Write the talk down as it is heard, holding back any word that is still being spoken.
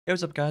Hey,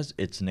 what's up guys,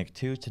 it's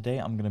Nick2. Today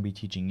I'm going to be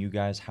teaching you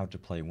guys how to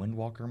play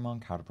Windwalker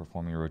Monk, how to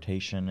perform your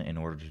rotation in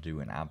order to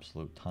do an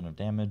absolute ton of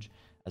damage.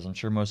 As I'm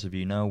sure most of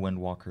you know,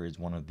 Windwalker is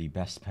one of the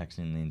best specs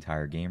in the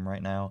entire game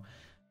right now.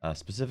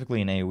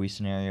 Specifically in AoE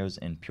scenarios,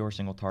 in pure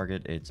single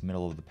target, it's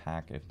middle of the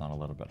pack, if not a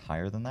little bit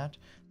higher than that.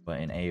 But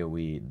in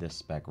AoE, this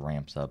spec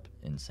ramps up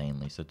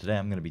insanely. So today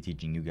I'm going to be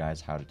teaching you guys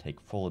how to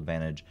take full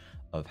advantage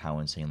of how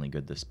insanely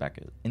good this spec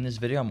is. In this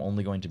video, I'm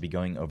only going to be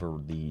going over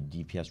the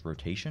DPS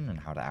rotation and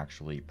how to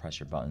actually press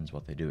your buttons,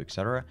 what they do,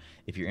 etc.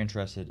 If you're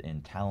interested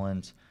in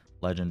talent,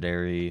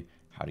 legendary,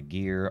 how to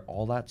gear,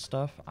 all that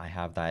stuff, I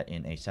have that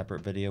in a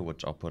separate video,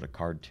 which I'll put a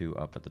card to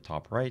up at the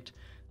top right.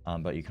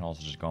 But you can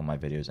also just go on my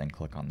videos and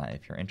click on that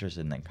if you're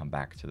interested and then come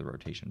back to the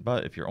rotation.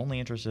 But if you're only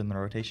interested in the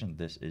rotation,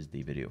 this is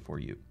the video for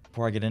you.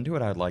 Before I get into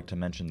it, I'd like to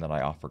mention that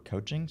I offer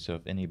coaching. So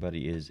if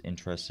anybody is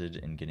interested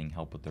in getting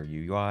help with their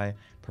UI,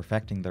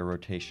 perfecting their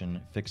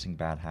rotation, fixing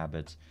bad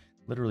habits,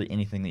 literally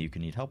anything that you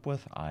can need help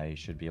with, I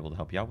should be able to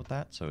help you out with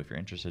that. So if you're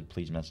interested,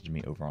 please message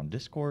me over on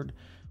Discord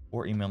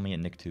or email me at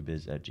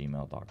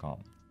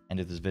nick2biz@gmail.com. And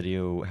if this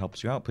video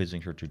helps you out, please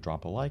make sure to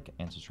drop a like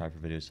and subscribe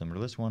for videos similar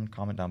to this one.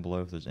 Comment down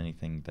below if there's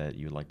anything that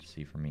you'd like to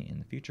see from me in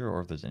the future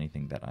or if there's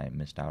anything that I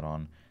missed out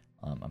on.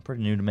 I'm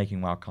pretty new to making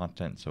WoW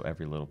content, so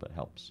every little bit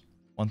helps.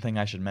 One thing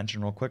I should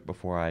mention real quick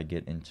before I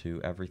get into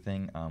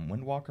everything,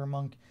 Windwalker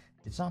Monk,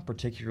 it's not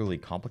particularly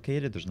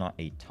complicated. There's not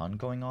a ton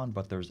going on,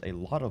 but there's a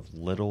lot of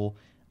little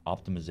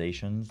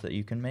optimizations that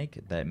you can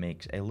make that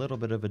makes a little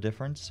bit of a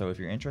difference. So if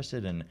you're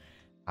interested in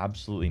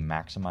absolutely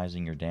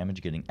maximizing your damage,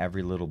 getting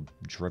every little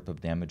drip of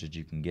damage that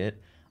you can get,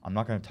 I'm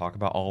not going to talk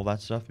about all of that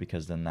stuff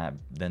because then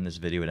this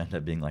video would end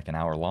up being like an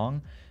hour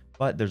long.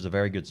 But there's a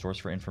very good source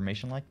for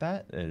information like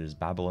that. It is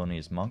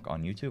Babylonius Monk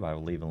on YouTube. I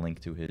will leave a link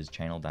to his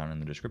channel down in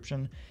the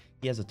description.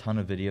 He has a ton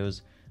of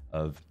videos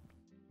of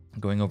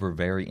going over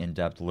very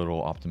in-depth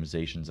little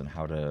optimizations and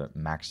how to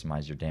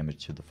maximize your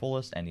damage to the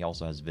fullest, and he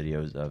also has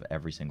videos of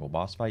every single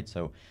boss fight.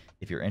 So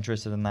if you're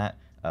interested in that,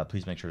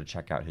 please make sure to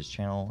check out his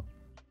channel.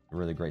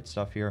 Really great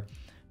stuff here.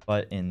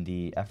 But in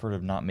the effort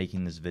of not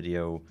making this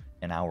video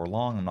an hour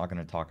long, I'm not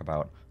going to talk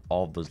about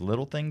all of those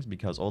little things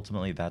because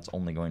ultimately that's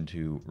only going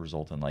to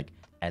result in, like,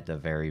 at the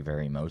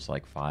very most,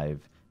 like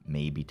 5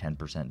 maybe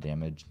 10%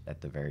 damage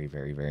at the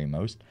very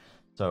most.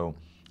 So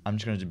I'm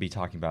just going to be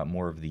talking about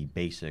more of the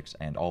basics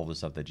and all of the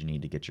stuff that you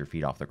need to get your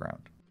feet off the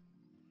ground.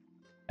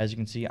 As you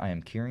can see, I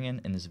am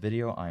Kyrian. In this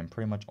video, I am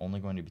pretty much only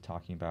going to be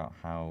talking about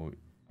how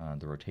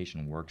the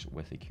rotation works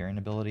with the Kyrian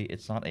ability.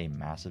 It's not a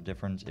massive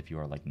difference if you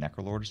are like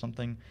Necrolord or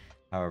something.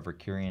 However,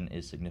 Kyrian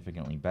is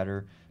significantly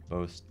better,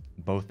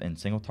 both in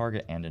single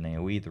target and in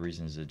AoE. The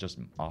reason is it just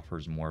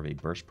offers more of a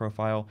burst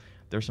profile.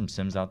 There's some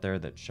sims out there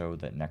that show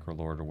that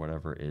Necrolord or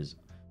whatever is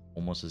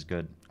almost as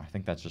good. I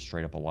think that's just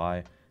straight up a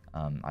lie.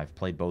 I've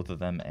played both of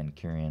them, and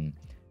Kyrian,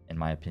 in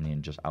my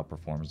opinion, just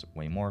outperforms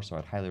way more. So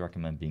I'd highly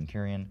recommend being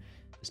Kyrian,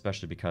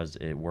 especially because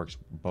it works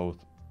well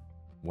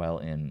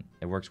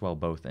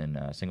both in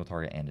single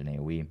target and in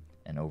AoE,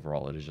 and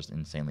overall it is just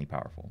insanely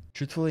powerful.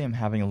 Truthfully, I'm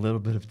having a little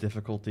bit of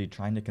difficulty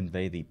trying to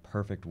convey the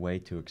perfect way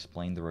to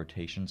explain the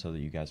rotation so that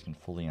you guys can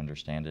fully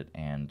understand it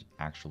and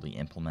actually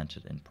implement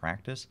it in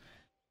practice.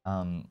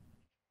 The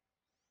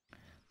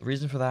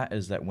reason for that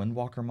is that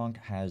Windwalker Monk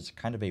has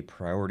kind of a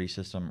priority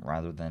system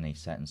rather than a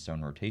set in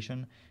stone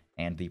rotation,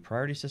 and the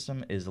priority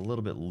system is a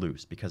little bit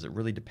loose because it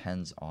really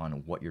depends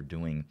on what you're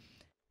doing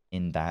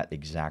in that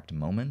exact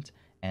moment,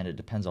 and it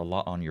depends a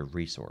lot on your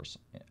resource.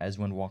 As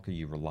Windwalker,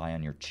 you rely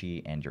on your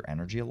chi and your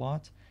energy a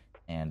lot,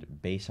 and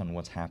based on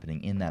what's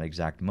happening in that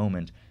exact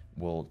moment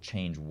will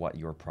change what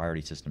your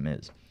priority system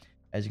is.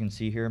 As you can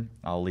see here,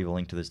 I'll leave a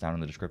link to this down in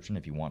the description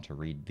if you want to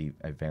read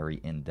a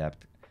very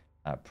in-depth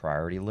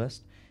priority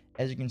list.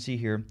 As you can see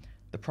here,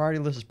 the priority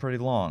list is pretty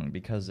long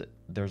because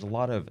there's a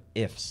lot of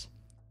ifs.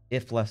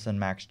 If less than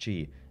max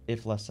chi,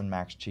 if less than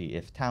max chi,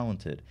 if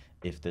talented,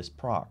 if this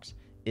procs,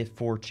 if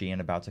 4 chi and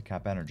about to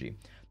cap energy.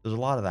 There's a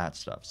lot of that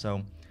stuff.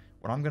 So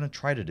what I'm going to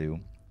try to do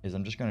is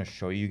I'm just going to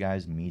show you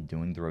guys me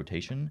doing the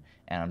rotation,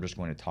 and I'm just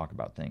going to talk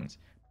about things.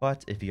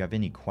 But if you have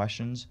any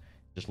questions,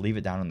 just leave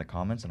it down in the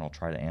comments and I'll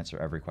try to answer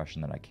every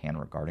question that I can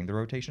regarding the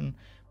rotation.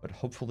 But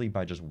hopefully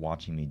by just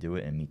watching me do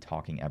it and me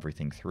talking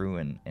everything through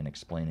and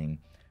explaining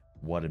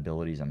what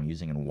abilities I'm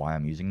using and why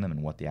I'm using them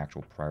and what the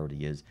actual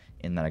priority is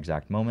in that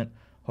exact moment,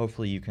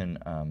 hopefully you can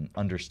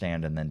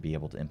understand and then be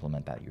able to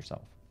implement that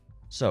yourself.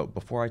 So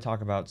before I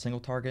talk about single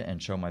target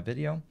and show my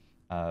video,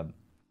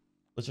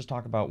 let's just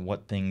talk about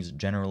what things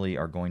generally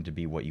are going to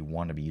be what you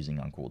want to be using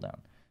on cooldown.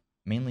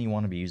 Mainly you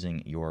want to be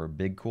using your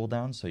big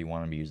cooldown, so you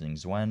want to be using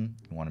Zwen,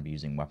 you want to be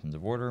using Weapons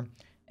of Order,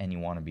 and you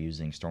want to be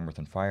using Storm, Earth,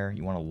 and Fire.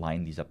 You want to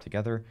line these up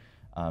together.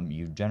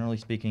 You, generally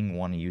speaking,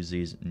 want to use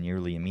these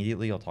nearly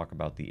immediately. I'll talk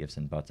about the ifs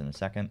and buts in a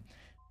second,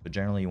 but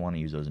generally you want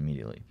to use those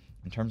immediately.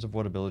 In terms of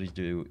what abilities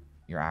do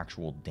your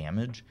actual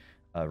damage,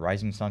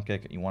 Rising Sun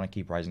Kick, you want to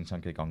keep Rising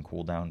Sun Kick on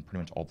cooldown pretty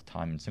much all the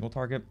time in single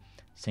target.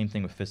 Same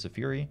thing with Fist of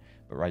Fury,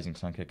 but Rising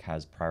Sun Kick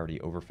has priority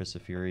over Fist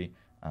of Fury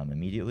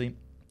immediately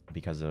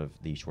because of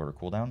the shorter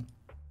cooldown.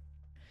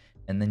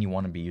 And then you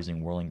want to be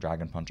using Whirling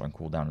Dragon Punch on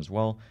cooldown as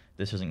well.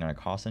 This isn't going to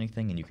cost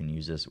anything, and you can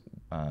use this.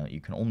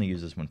 You can only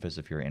use this when Fist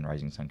of Fury and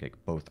Rising Sun Kick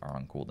both are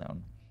on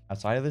cooldown.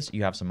 Outside of this,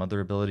 you have some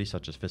other abilities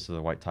such as Fist of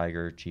the White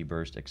Tiger, Chi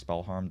Burst,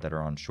 Expel Harm that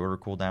are on shorter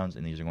cooldowns,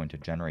 and these are going to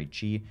generate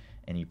Chi,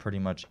 and you pretty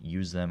much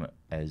use them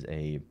as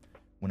a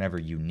whenever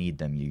you need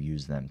them, you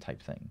use them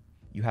type thing.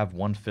 You have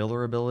one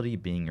filler ability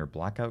being your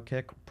Blackout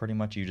Kick. Pretty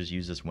much you just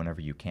use this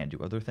whenever you can't do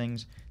other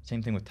things.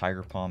 Same thing with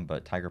Tiger Palm,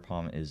 but Tiger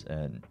Palm is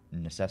a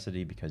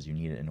necessity because you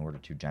need it in order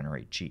to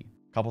generate Chi.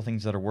 Couple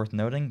things that are worth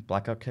noting: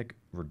 Blackout Kick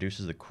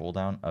reduces the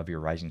cooldown of your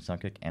Rising Sun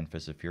Kick and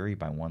Fist of Fury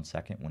by 1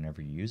 second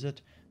whenever you use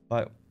it.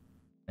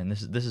 And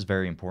this is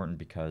very important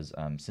because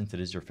since it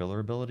is your filler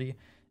ability,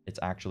 it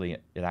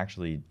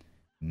actually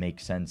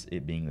makes sense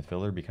it being the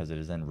filler because it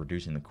is then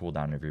reducing the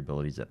cooldown of your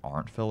abilities that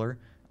aren't filler.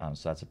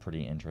 So that's a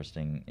pretty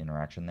interesting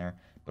interaction there.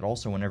 But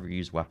also whenever you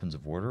use Weapons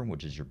of Order,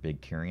 which is your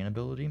big Kyrian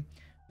ability,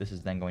 this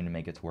is then going to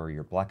make it to where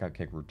your Blackout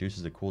Kick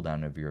reduces the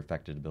cooldown of your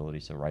affected ability,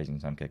 so Rising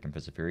Sun Kick and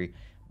Fist of Fury,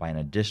 by an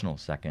additional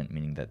second,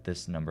 meaning that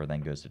this number then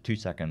goes to 2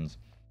 seconds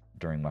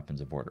during Weapons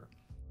of Order.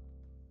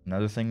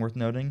 Another thing worth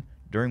noting,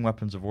 during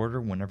Weapons of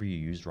Order, whenever you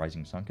use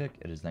Rising Sun Kick,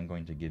 it is then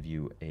going to give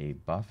you a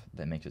buff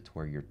that makes it to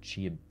where your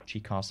chi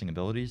costing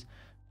abilities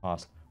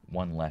cost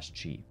 1 less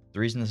Chi. The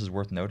reason this is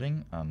worth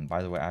noting,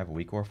 by the way, I have a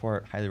weak ore for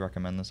it, highly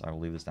recommend this, I will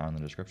leave this down in the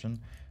description.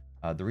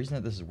 The reason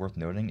that this is worth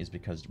noting is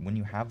because when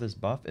you have this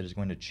buff, it is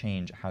going to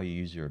change how you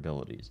use your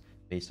abilities.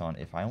 Based on,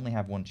 if I only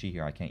have 1 Chi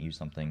here, I can't use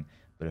something,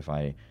 but if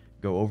I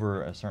go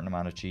over a certain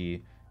amount of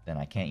Chi, then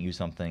I can't use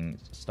something,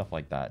 stuff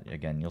like that.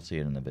 Again, you'll see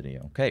it in the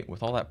video. Okay,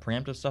 with all that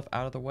preemptive stuff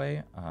out of the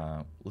way,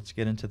 let's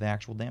get into the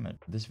actual damage.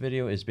 This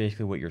video is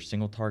basically what your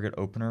single target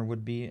opener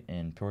would be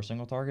in pure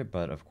single target,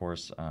 but of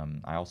course,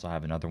 I also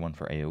have another one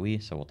for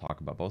AoE, so we'll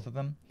talk about both of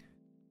them.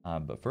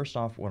 But first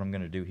off, what I'm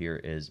going to do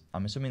here is,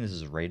 I'm assuming this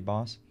is a raid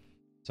boss.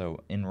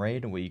 So in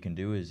raid, what you can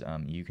do is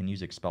you can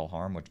use Expel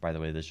Harm, which by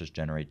the way, this just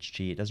generates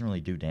Chi. It doesn't really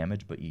do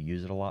damage, but you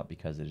use it a lot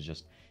because it is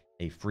just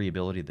a free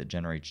ability that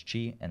generates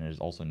Chi, and it is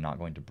also not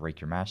going to break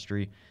your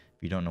mastery.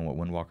 If you don't know what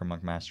Windwalker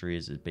Monk Mastery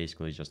is, it's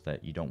basically just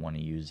that you don't want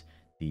to use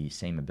the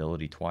same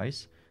ability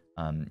twice.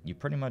 You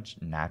pretty much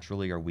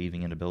naturally are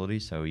weaving in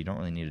abilities, so you don't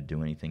really need to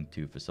do anything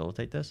to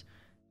facilitate this,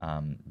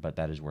 but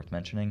that is worth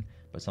mentioning.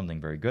 But something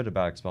very good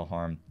about Expel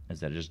Harm is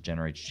that it just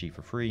generates Chi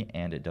for free,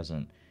 and it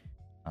doesn't...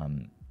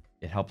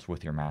 it helps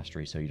with your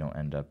mastery, so you don't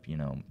end up, you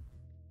know...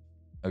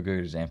 A good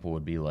example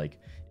would be like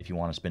if you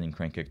want to spinning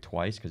crane kick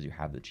twice because you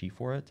have the Chi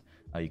for it,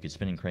 you could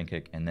spinning crane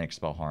kick and then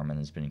Expel Harm and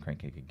then spinning crane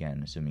kick again,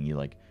 assuming you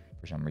like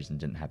for some reason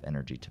didn't have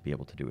energy to be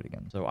able to do it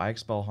again. So I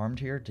Expel Harmed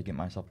here to get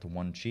myself to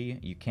 1 Chi.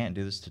 You can't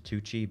do this to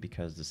 2 Chi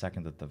because the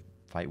second that the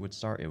fight would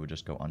start, it would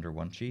just go under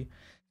 1 Chi.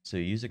 So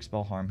you use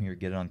Expel Harm here,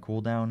 get it on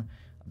cooldown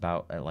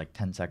about at like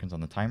 10 seconds on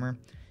the timer,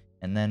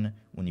 and then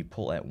when you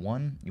pull at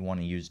 1, you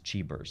want to use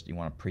Chi Burst. You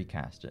want to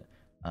precast it.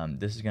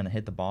 This is going to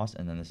hit the boss,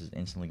 and then this is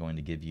instantly going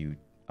to give you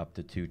up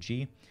to 2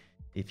 Chi.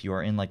 If you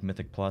are in like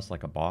Mythic Plus,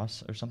 like a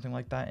boss or something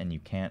like that, and you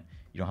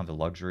don't have the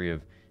luxury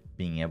of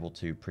being able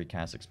to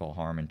precast Expel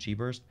Harm and Chi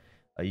Burst,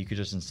 you could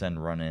just instead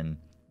run in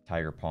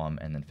Tiger Palm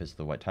and then Fist of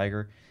the White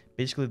Tiger.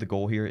 Basically, the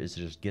goal here is to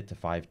just get to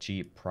 5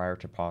 Chi prior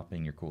to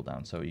popping your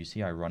cooldown. So you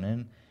see I run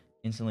in,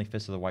 instantly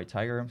Fist of the White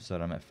Tiger, so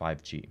that I'm at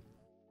 5 Chi.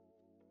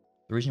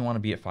 The reason you want to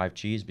be at 5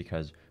 Chi is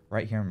because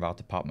right here I'm about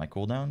to pop my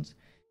cooldowns,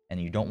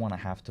 and you don't want to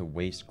have to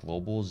waste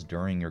globals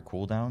during your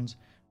cooldowns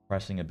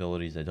pressing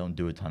abilities that don't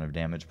do a ton of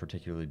damage,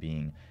 particularly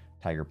being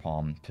Tiger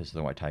Palm, Fist of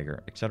the White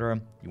Tiger,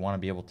 etc. You want to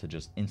be able to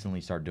just instantly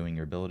start doing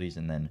your abilities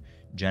and then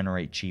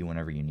generate Chi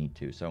whenever you need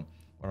to. So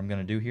what I'm going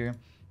to do here,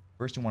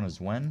 first you want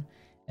to Zwen,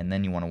 and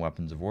then you want a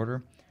Weapons of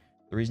Order.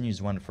 The reason you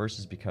Zwen first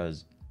is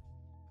because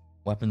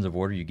Weapons of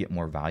Order, you get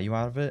more value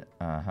out of it.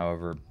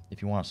 However,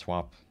 if you want to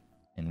swap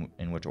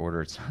in which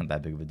order, it's not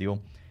that big of a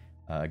deal.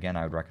 Again,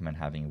 I would recommend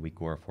having a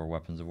weak ore for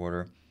Weapons of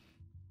Order.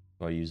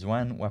 So I use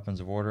Zwen, Weapons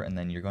of Order, and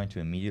then you're going to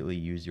immediately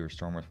use your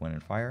Storm with Wind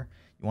and Fire.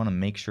 You want to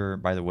make sure,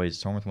 by the way,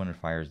 Storm with Wind and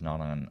Fire is not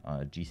on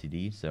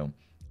GCD, so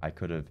I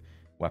could have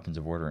Weapons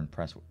of Order and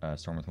press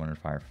Storm with Wind and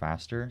Fire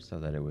faster so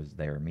that it was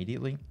there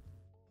immediately.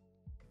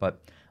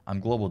 But I'm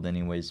globaled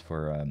anyways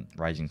for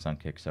Rising Sun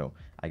Kick, so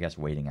I guess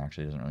waiting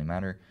actually doesn't really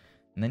matter.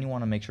 And then you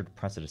want to make sure to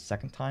press it a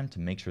second time to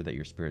make sure that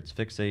your spirits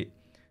fixate.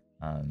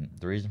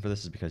 The reason for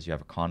this is because you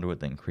have a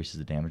conduit that increases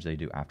the damage they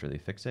do after they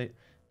fixate,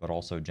 but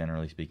also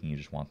generally speaking, you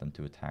just want them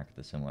to attack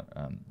the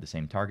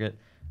same target.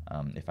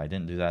 If I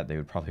didn't do that, they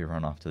would probably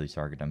run off to these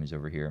target dummies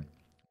over here.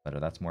 But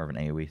that's more of an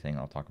AoE thing.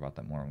 I'll talk about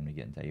that more when we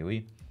get into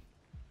AoE.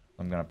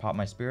 I'm going to pop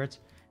my spirits,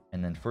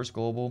 and then first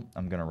global,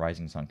 I'm going to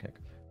Rising Sun Kick.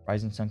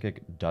 Rising Sun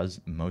Kick does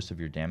most of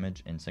your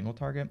damage in single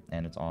target,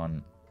 and it's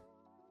on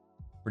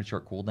pretty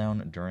short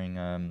cooldown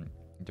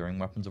during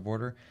Weapons of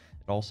Order.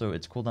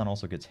 Its cooldown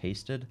also gets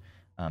hasted,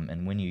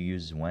 and when you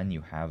use Zwen,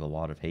 you have a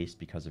lot of haste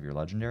because of your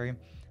legendary.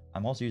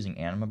 I'm also using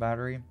Anima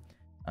Battery.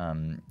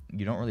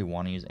 You don't really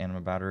want to use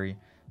Anima Battery,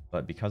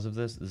 but because of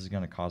this is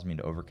going to cause me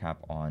to overcap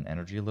on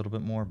energy a little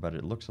bit more, but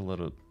it looks a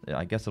little...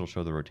 I guess it'll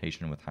show the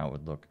rotation with how it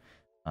would look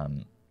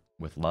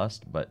with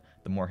Lust, but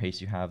the more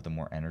haste you have, the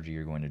more energy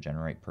you're going to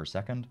generate per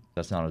second.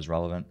 That's not as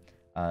relevant.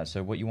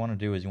 So what you want to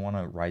do is you want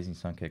to Rising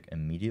Sun Kick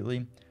immediately.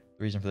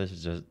 The reason for this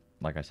is just,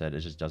 like I said,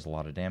 it just does a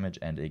lot of damage,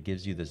 and it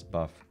gives you this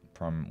buff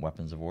from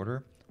Weapons of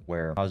Order,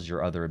 where it causes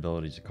your other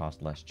abilities to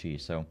cost less chi.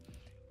 So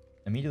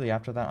immediately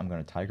after that, I'm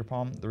going to Tiger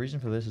Palm. The reason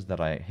for this is that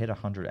I hit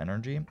 100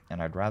 energy,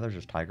 and I'd rather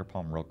just Tiger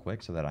Palm real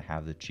quick so that I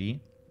have the chi,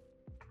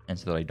 and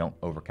so that I don't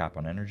overcap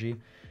on energy.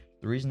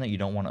 The reason that you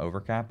don't want to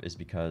overcap is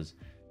because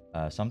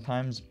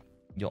sometimes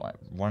you'll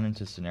run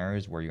into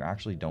scenarios where you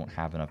actually don't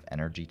have enough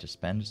energy to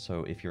spend.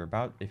 So if you're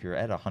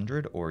at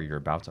 100 or you're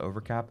about to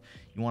overcap,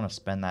 you want to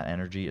spend that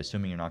energy,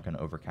 assuming you're not going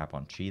to overcap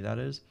on chi, that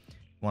is. You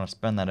want to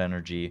spend that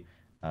energy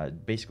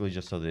basically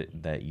just so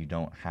that you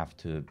don't have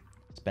to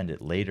spend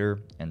it later,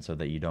 and so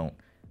that you don't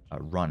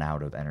run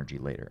out of energy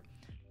later.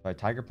 So I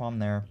Tiger Palm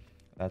there.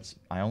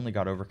 I only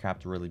got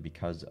overcapped really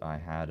because I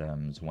had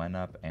Zwen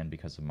up and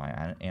because of my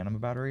Anima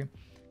battery.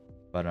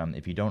 But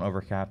if you don't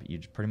overcap, you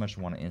pretty much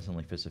want to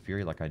instantly Fist of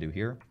Fury like I do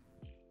here.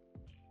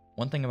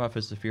 One thing about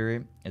Fist of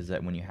Fury is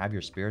that when you have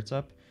your spirits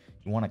up,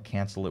 you want to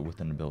cancel it with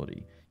an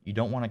ability. You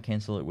don't want to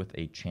cancel it with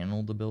a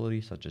channeled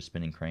ability such as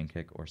Spinning Crane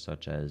Kick or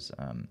such as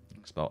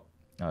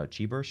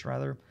Chi Burst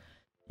rather.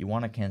 You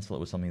want to cancel it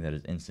with something that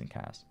is instant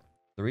cast.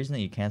 The reason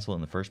that you cancel it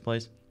in the first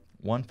place,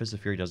 one, Fist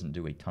of Fury doesn't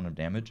do a ton of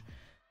damage,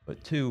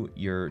 but two,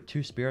 your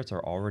two spirits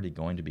are already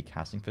going to be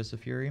casting Fist of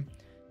Fury,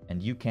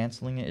 and you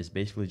canceling it is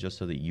basically just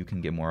so that you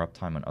can get more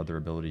uptime on other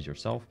abilities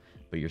yourself,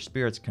 but your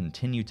spirits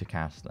continue to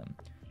cast them.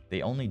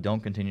 They only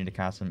don't continue to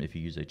cast them if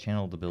you use a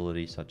channeled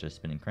ability such as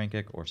Spinning Crane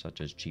Kick or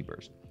such as Chi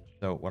Burst.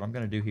 So what I'm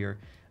going to do here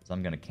is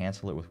I'm going to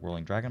cancel it with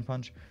Whirling Dragon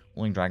Punch.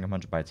 Whirling Dragon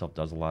Punch by itself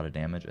does a lot of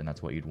damage, and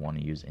that's what you'd want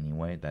to use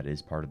anyway. That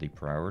is part of the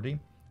priority.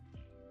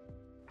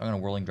 I'm going to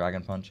Whirling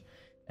Dragon Punch,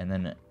 and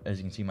then as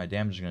you can see, my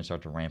damage is going to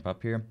start to ramp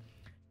up here.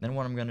 Then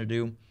what I'm going to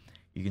do,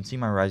 you can see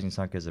my Rising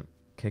Sun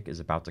Kick is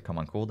about to come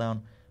on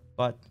cooldown,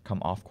 but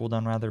come off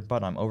cooldown rather,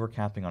 but I'm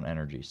overcapping on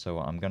energy. So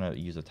I'm going to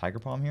use a Tiger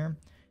Palm here,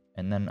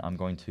 and then I'm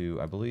going to,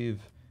 I believe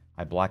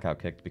I Blackout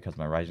Kicked because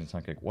my Rising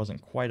Sun Kick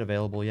wasn't quite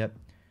available yet.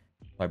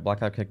 So I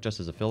Blackout Kick just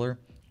as a filler,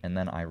 and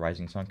then I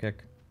Rising Sun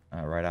Kick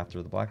right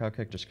after the Blackout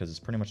Kick, just because it's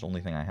pretty much the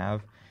only thing I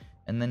have.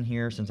 And then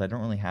here, since I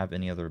don't really have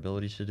any other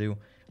abilities to do,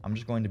 I'm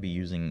just going to be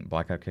using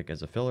Blackout Kick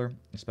as a filler,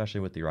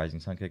 especially with the Rising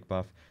Sun Kick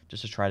buff,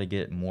 just to try to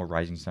get more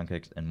Rising Sun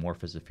Kicks and more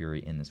Fist of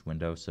Fury in this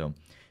window. So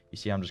you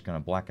see I'm just going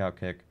to Blackout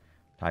Kick,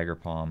 Tiger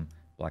Palm,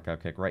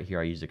 Blackout Kick. Right here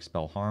I use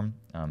Expel Harm.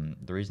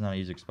 The reason that I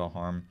use Expel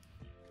Harm,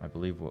 I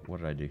believe, what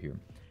did I do here?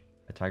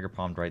 I Tiger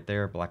Palmed right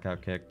there,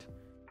 Blackout Kicked,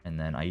 and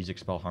then I used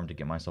Expel Harm to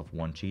get myself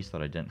one chi so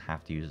that I didn't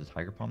have to use the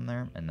Tiger Palm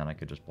there, and then I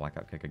could just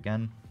Blackout Kick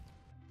again.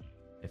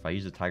 If I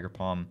use a Tiger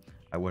Palm,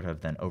 I would have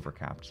then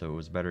overcapped, so it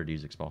was better to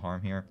use Expel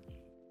Harm here.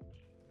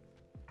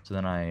 So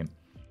then I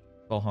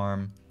Expel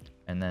Harm,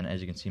 and then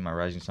as you can see, my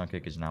Rising Sun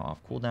Kick is now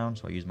off cooldown,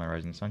 so I use my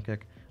Rising Sun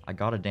Kick. I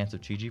got a Dance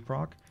of Chi-Ji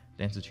proc.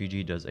 Dance of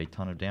Chi-Ji does a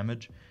ton of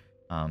damage,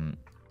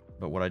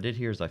 but what I did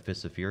here is I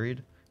Fist of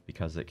Furied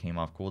because it came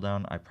off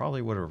cooldown. I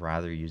probably would have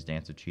rather used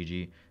Dance of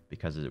Chi-Ji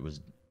because it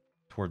was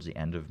towards the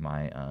end of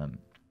my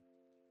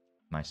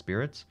my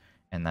spirits,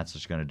 and that's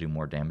just going to do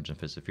more damage than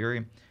Fist of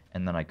Fury,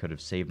 and then I could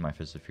have saved my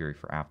Fist of Fury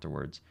for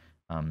afterwards.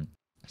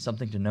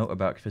 Something to note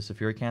about Fist of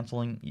Fury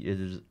canceling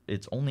is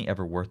it's only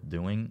ever worth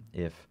doing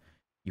if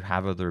you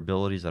have other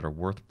abilities that are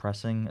worth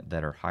pressing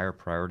that are higher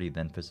priority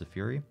than Fist of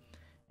Fury,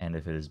 and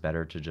if it is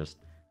better to just,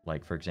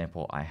 like, for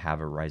example, I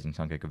have a Rising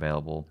Sun Kick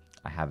available,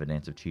 I have a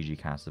Dance of Chi-Ji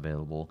cast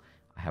available,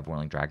 I have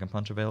Whirling Dragon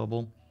Punch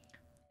available,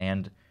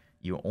 and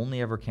you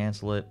only ever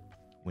cancel it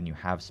when you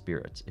have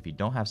spirits. If you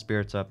don't have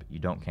spirits up, you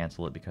don't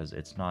cancel it because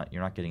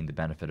you're not getting the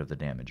benefit of the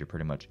damage. You're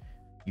pretty much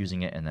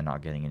using it and then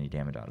not getting any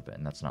damage out of it,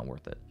 and that's not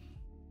worth it.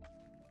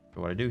 So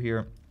what I do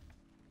here,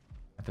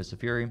 I Fist of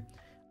Fury.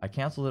 I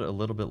canceled it a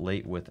little bit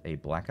late with a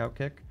Blackout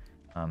Kick.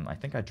 I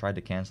think I tried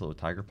to cancel it with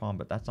Tiger Palm,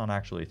 but that's not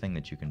actually a thing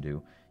that you can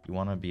do. You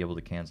want to be able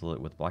to cancel it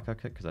with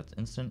Blackout Kick because that's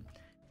instant.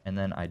 And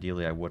then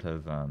ideally I would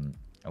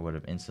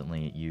have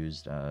instantly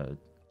used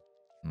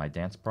my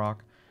Dance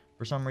proc.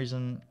 For some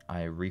reason,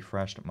 I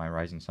refreshed my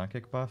Rising Sun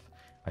Kick buff.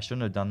 I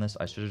shouldn't have done this.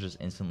 I should have just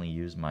instantly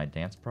used my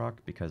Dance proc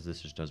because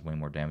this just does way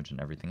more damage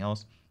than everything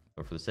else.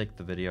 But for the sake of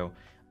the video,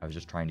 I was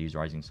just trying to use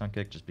Rising Sun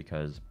Kick just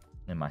because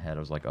in my head I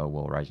was like, oh,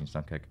 well, Rising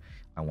Sun Kick,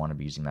 I want to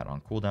be using that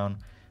on cooldown.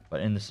 But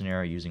in this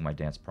scenario, using my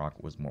Dance proc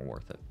was more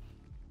worth it.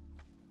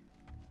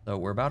 So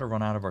we're about to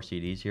run out of our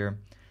CDs here.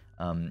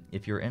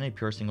 If you're in a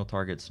pure single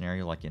target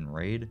scenario like in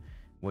Raid,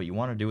 what you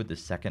want to do with the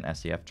second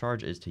SCF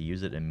charge is to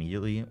use it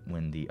immediately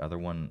when the other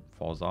one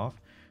falls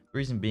off. The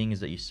reason being is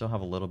that you still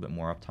have a little bit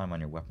more uptime on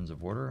your Weapons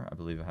of Order. I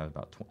believe I have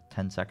about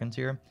 10 seconds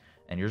here,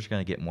 and you're just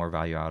going to get more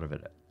value out of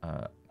it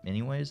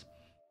anyways.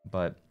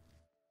 But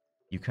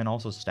you can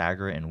also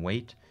stagger it and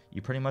wait.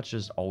 You pretty much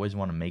just always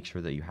want to make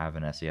sure that you have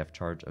an SCF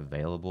charge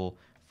available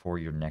for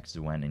your next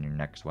Zwen and your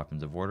next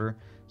Weapons of Order.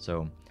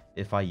 So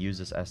if I use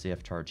this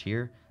SCF charge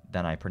here,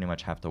 then I pretty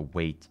much have to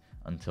wait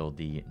until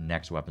the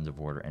next Weapons of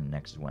Order and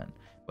next Wen.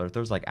 But if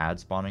there's like ad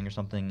spawning or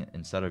something,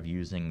 instead of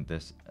using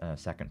this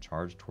second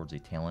charge towards the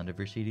tail end of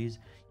your CDs,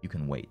 you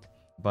can wait.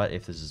 But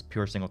if this is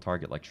pure single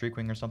target like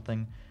Shriekwing or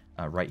something,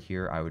 right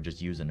here I would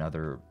just use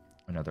another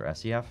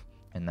SEF,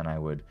 and then I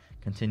would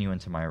continue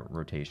into my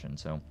rotation.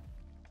 So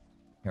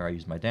here I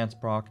use my Dance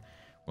proc.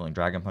 Whirling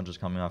Dragon Punch is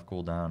coming off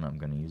cooldown. I'm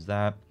going to use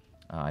that.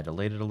 I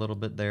delayed it a little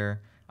bit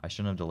there. I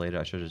shouldn't have delayed it.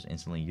 I should have just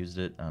instantly used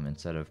it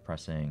instead of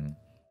pressing...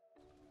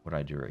 What did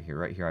I do right here?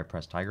 Right here I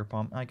pressed Tiger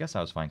Palm. I guess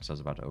I was fine because I was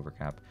about to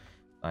overcap.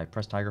 I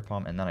pressed Tiger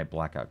Palm and then I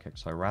Blackout Kick.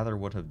 So I rather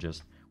would have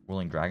just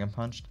Whirling Dragon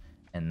Punched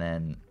and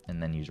then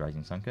use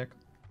Rising Sun Kick.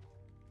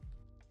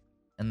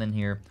 And then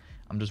here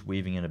I'm just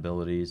weaving in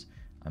abilities.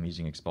 I'm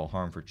using Expel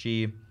Harm for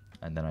Chi,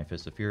 and then I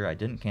Fist of Fury. I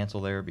didn't cancel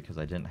there because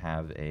I didn't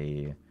have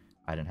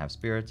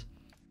Spirits.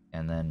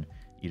 And then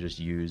you just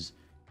use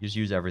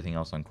everything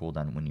else on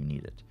cooldown when you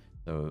need it.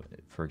 So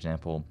for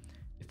example,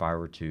 if I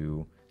were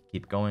to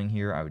keep going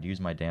here, I would use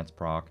my Dance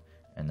proc,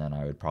 and then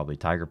I would probably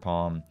Tiger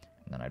Palm,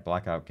 and then I'd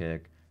Blackout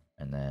Kick,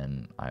 and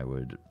then I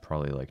would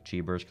probably like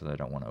Chi Burst because I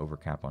don't want to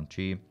overcap on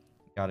Chi.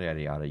 Yada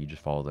yada yada. You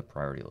just follow the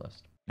priority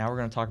list. Now we're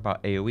going to talk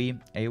about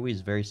AoE. AoE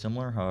is very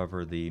similar,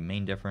 however, the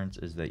main difference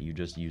is that you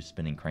just use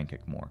Spinning Crane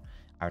Kick more.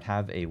 I would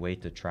have a way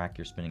to track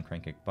your Spinning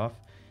Crane Kick buff.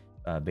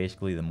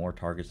 Basically, the more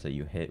targets that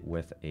you hit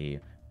with a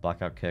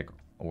Blackout Kick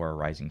or a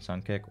Rising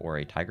Sun Kick or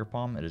a Tiger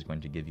Palm, it is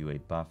going to give you a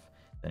buff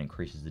that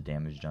increases the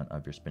damage done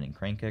of your Spinning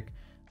Crane Kick.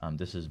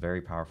 This is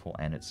very powerful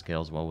and it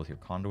scales well with your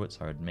conduit,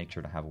 so I would make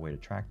sure to have a way to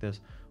track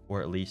this,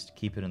 or at least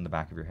keep it in the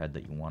back of your head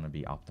that you want to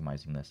be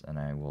optimizing this, and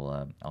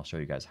I'll show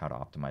you guys how to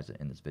optimize it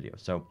in this video.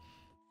 So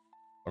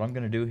what I'm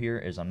going to do here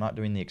is I'm not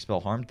doing the Expel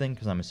Harm thing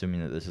because I'm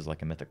assuming that this is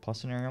like a Mythic Plus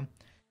scenario.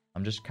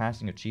 I'm just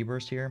casting a Chi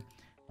Burst here.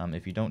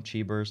 If you don't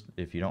Chi Burst,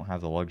 if you don't have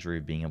the luxury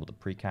of being able to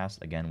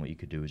precast, again, what you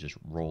could do is just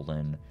roll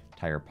in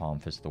Tiger Palm,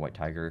 Fist of the White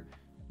Tiger.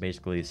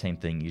 Basically the same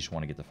thing, you just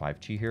want to get the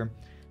 5 Chi here.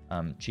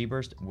 Chi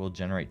Burst will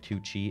generate 2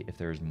 Chi if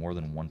there is more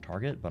than one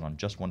target, but on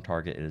just one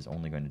target it is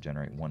only going to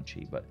generate 1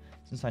 Chi. But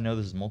since I know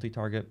this is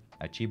multi-target,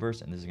 I Chi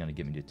Burst, and this is going to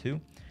get me to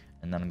 2.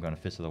 And then I'm going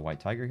to Fist of the White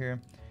Tiger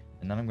here.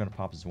 And then I'm going to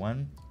pop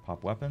Zwen,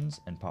 pop weapons,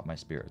 and pop my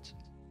spirits.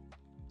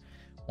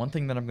 One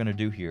thing that I'm going to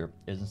do here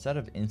is instead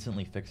of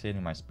instantly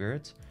fixating my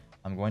spirits,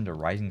 I'm going to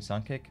Rising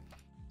Sun Kick,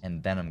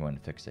 and then I'm going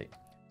to fixate.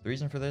 The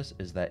reason for this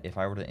is that if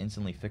I were to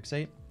instantly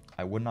fixate,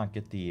 I would not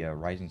get the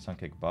Rising Sun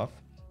Kick buff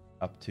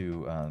up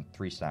to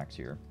 3 stacks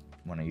here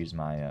when I use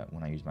my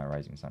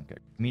Rising Sun Kick.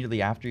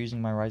 Immediately after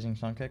using my Rising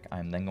Sun Kick,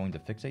 I'm then going to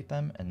fixate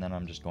them, and then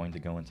I'm just going to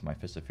go into my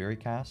Fist of Fury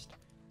cast.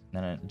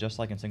 And then just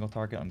like in single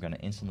target, I'm going to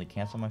instantly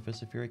cancel my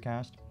Fist of Fury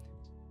cast.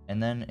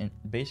 And then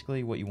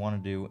basically what you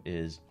want to do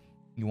is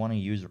you want to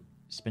use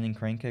Spinning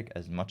Crane Kick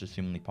as much as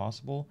humanly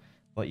possible,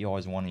 but you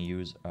always want to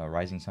use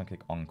Rising Sun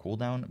Kick on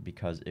cooldown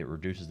because it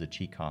reduces the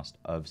chi cost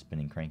of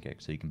Spinning Crane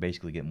Kick. So you can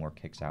basically get more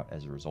kicks out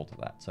as a result of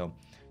that. So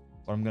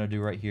what I'm going to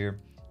do right here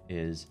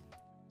is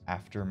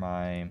after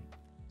my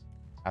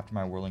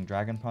Whirling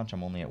Dragon Punch,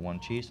 I'm only at 1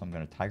 chi, so I'm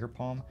going to Tiger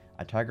Palm.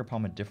 I Tiger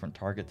Palm a different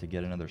target to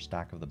get another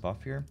stack of the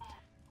buff here.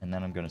 And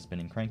then I'm going to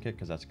Spinning Crane Kick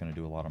because that's going to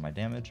do a lot of my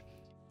damage.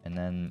 And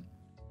then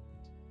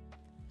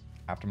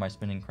after my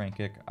Spinning Crane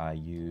Kick, I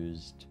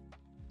used...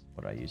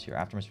 What did I use here?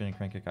 After my Spinning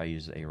Crane Kick, I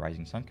use a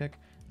Rising Sun Kick.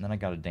 And then I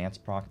got a Dance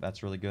proc.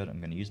 That's really good. I'm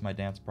going to use my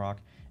Dance proc.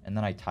 And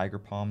then I Tiger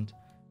Palmed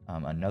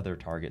another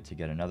target to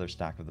get another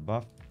stack of the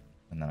buff.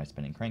 And then I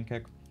Spinning Crane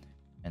Kick.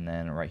 And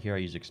then right here, I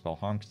use Expel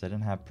Harm because I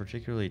didn't have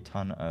particularly a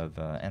ton of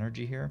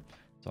energy here.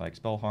 So I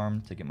Expel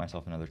Harm to get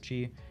myself another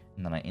Chi.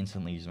 And then I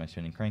instantly use my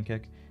Spinning Crane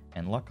Kick.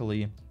 And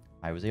luckily,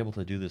 I was able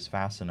to do this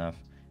fast enough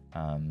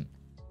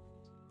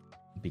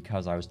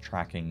because I was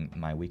tracking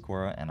my weak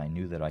aura and I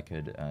knew that I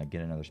could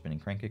get another Spinning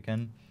Crane Kick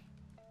in.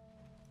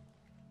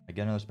 I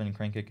get another Spinning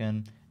Crane Kick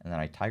in, and then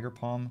I Tiger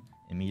Palm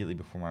immediately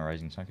before my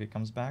Rising Sun Kick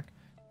comes back,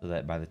 so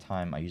that by the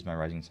time I use my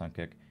Rising Sun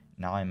Kick,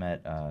 now I'm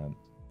at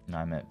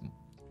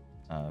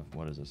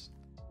what is this?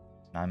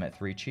 Now I'm at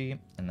 3 Chi,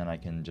 and then I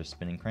can just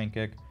Spinning Crane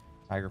Kick,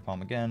 Tiger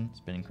Palm again,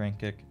 Spinning Crane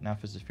Kick. Now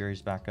Fist of Fury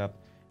is back up.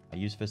 I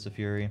use Fist of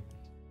Fury.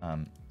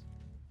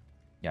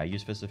 I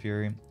use Fist of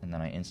Fury, and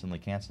then I instantly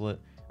cancel it.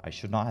 I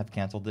should not have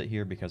canceled it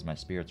here because my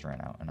spirits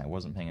ran out, and I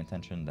wasn't paying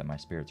attention that my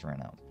spirits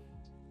ran out.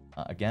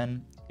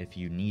 Again, if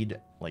you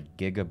need like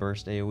Giga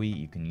Burst AoE,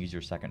 you can use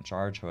your second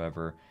charge.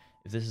 However,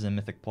 if this is a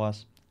Mythic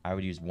Plus, I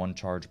would use 1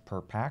 charge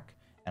per pack,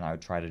 and I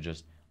would try to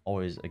just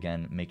always,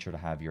 again, make sure to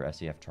have your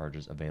SEF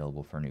charges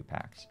available for new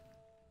packs.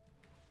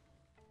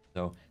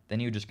 So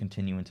then you just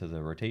continue into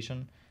the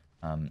rotation.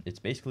 It's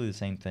basically the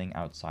same thing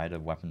outside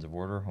of Weapons of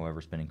Order.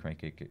 However, Spinning Crane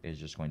Kick is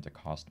just going to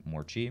cost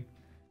more Chi.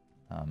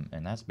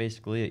 And that's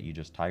basically it. You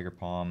just Tiger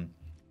Palm,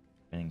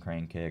 Spinning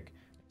Crane Kick,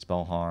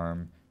 Expel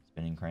Harm,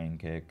 Spinning Crane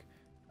Kick,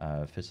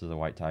 Fist of the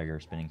White Tiger,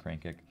 Spinning Crane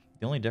Kick.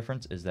 The only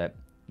difference is that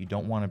you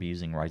don't want to be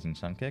using Rising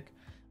Sun Kick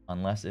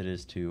unless it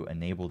is to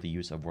enable the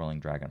use of Whirling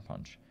Dragon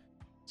Punch.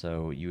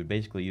 So you would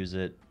basically use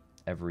it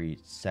every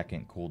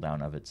second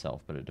cooldown of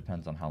itself, but it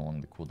depends on how long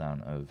the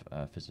cooldown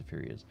of Fist of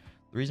Fury is.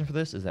 The reason for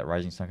this is that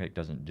Rising Sun Kick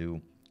doesn't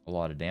do a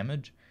lot of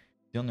damage,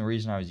 The only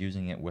reason I was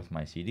using it with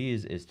my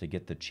CDs is to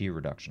get the chi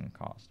reduction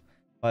cost.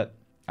 But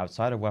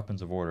outside of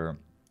Weapons of Order,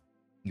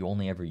 you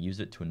only ever use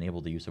it to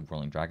enable the use of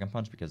Whirling Dragon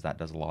Punch because that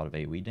does a lot of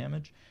AoE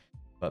damage.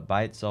 But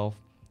by itself,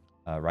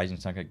 Rising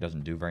Sun Kick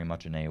doesn't do very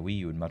much in AoE.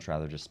 You would much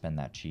rather just spend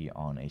that chi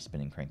on a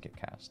Spinning Crank Kick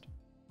cast.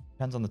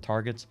 Depends on the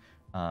targets,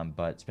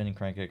 but Spinning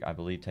Crank Kick, I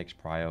believe, takes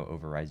prio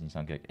over Rising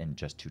Sun Kick in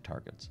just 2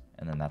 targets.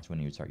 And then that's when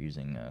you would start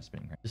using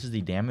Spinning Crank. This is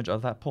the damage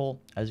of that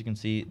pull. As you can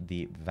see,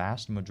 the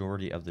vast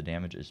majority of the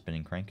damage is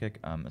Spinning Crank Kick,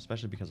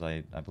 especially because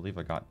I believe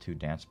I got 2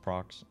 dance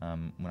procs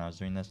when I was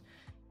doing this.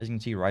 As you can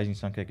see, Rising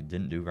Sun Kick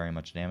didn't do very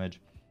much damage.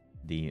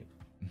 The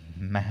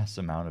mass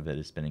amount of it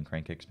is Spinning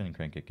Crank Kick. Spinning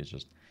Crank Kick is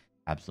just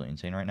absolutely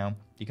insane right now.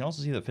 You can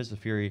also see that Fist of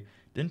Fury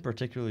didn't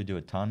particularly do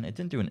a ton. It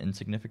didn't do an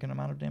insignificant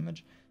amount of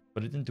damage,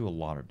 but it didn't do a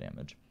lot of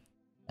damage.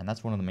 And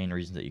that's one of the main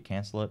reasons that you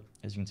cancel it.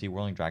 As you can see,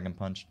 Whirling Dragon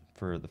Punch,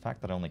 for the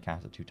fact that I only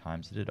cast it 2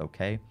 times, it did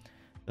okay.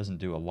 Doesn't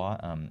do a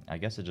lot. I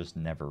guess it just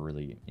never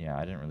really, yeah,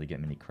 I didn't really get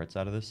many crits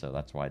out of this, so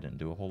that's why I didn't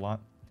do a whole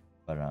lot.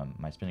 But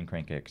my Spinning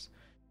Crank Kicks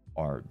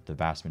are the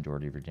vast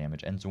majority of your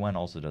damage, and Zwen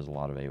also does a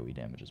lot of AoE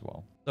damage as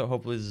well. So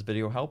hopefully this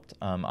video helped.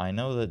 I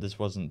know that this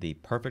wasn't the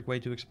perfect way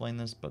to explain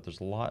this, but there's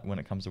a lot when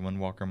it comes to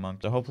Windwalker Monk.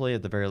 So hopefully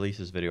at the very least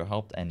this video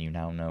helped, and you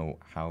now know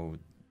how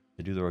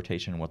to do the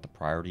rotation and what the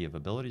priority of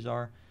abilities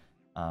are.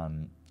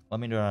 Let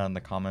me know down in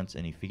the comments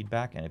any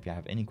feedback, and if you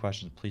have any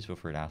questions, please feel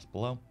free to ask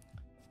below.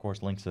 Of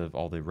course, links of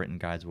all the written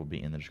guides will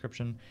be in the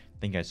description.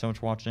 Thank you guys so much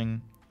for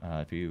watching.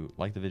 If you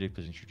like the video,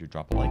 please make sure to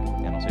drop a like,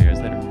 and I'll see you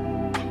guys later.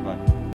 Bye.